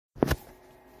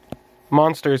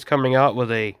Monster is coming out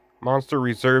with a Monster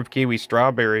Reserve Kiwi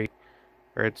Strawberry,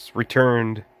 or it's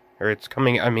returned, or it's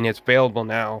coming, I mean, it's available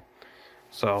now.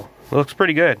 So, it looks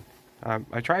pretty good.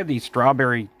 I tried the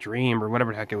Strawberry Dream, or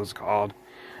whatever the heck it was called,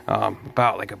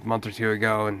 about like a month or two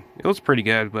ago, and it was pretty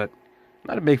good, but I'm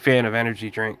not a big fan of energy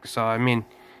drinks. So, I mean,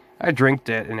 I drinked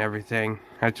it and everything.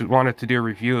 I just wanted to do a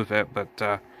review of it,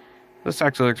 but this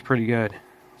actually looks pretty good.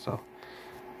 So,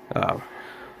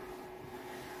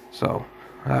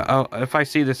 if I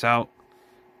see this out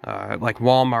at like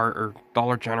Walmart or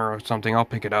Dollar General or something, I'll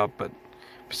pick it up. But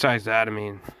besides that, I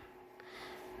mean,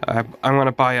 I'm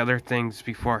gonna buy other things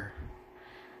before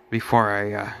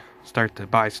I start to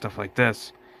buy stuff like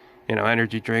this. You know,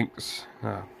 energy drinks.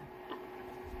 I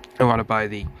want to buy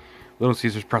the Little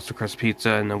Caesars Pretzel Crust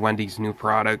Pizza and the Wendy's new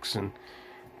products, and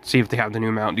see if they have the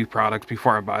new Mountain Dew products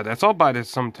before I buy that. So I'll buy this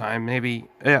sometime. Maybe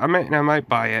I might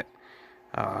buy it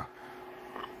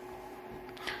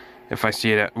if I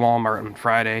see it at Walmart on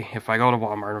Friday. If I go to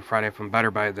Walmart on Friday, if I'm better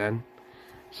by then.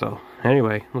 So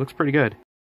anyway, it looks pretty good.